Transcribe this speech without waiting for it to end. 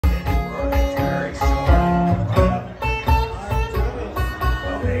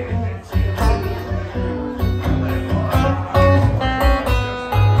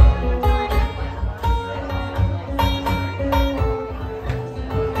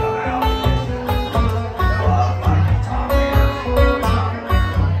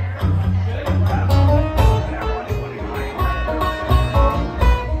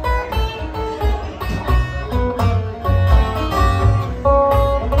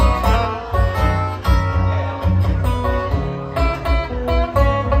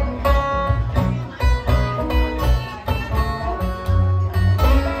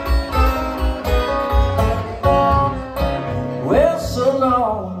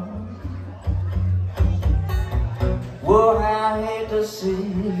Well, I hate to see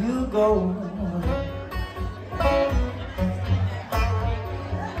you go.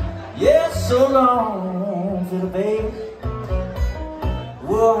 Yes, so long, little baby.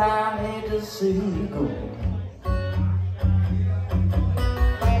 Well, I hate to see you go.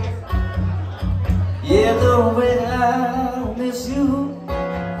 Yeah, the way I miss you,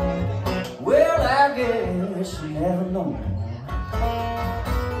 well, I guess you never know.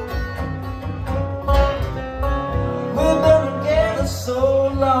 We've been together so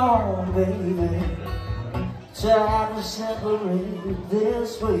long, baby, to have to separate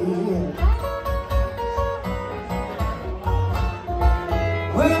this way.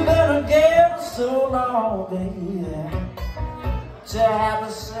 We've been together so long, baby, to have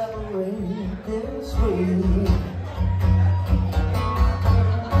to separate this way.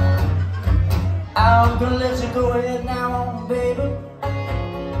 I'm gonna let you go ahead now, baby.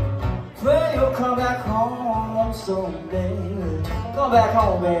 Pray you'll come back home someday. Come back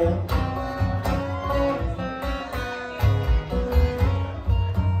home, baby.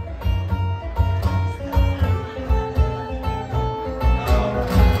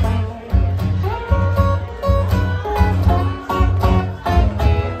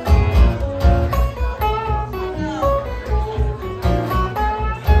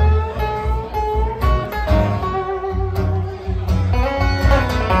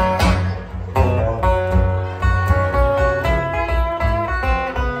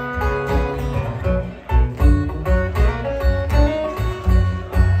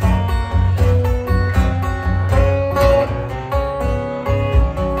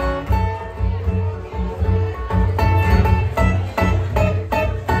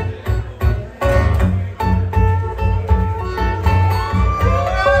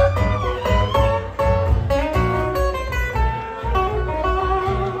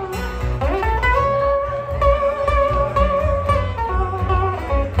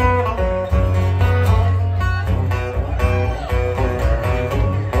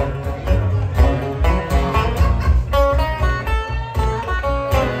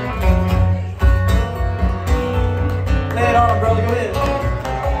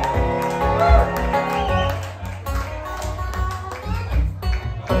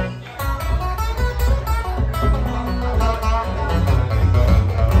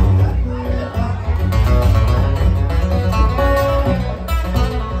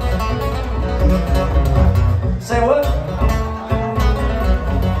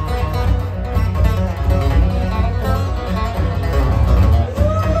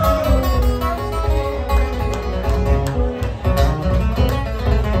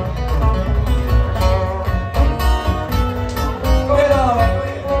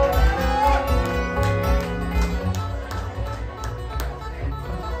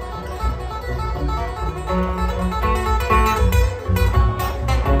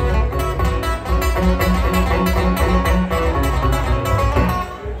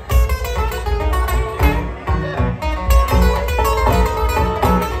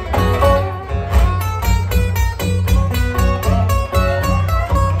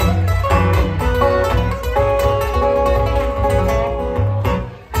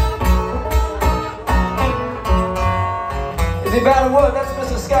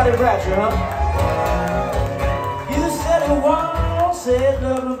 Bratcher, huh? You said it once, said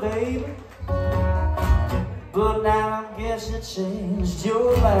love me, baby, but now I guess you changed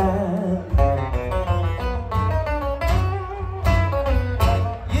your mind.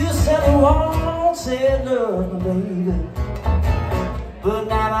 You said it once, said love me, baby, but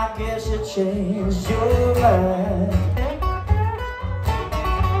now I guess you changed your mind.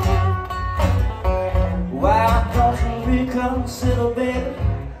 Why don't you reconsider, baby?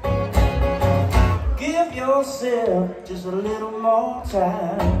 Give yourself just a little more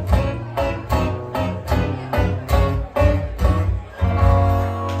time.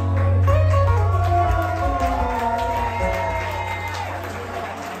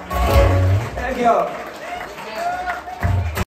 Thank you.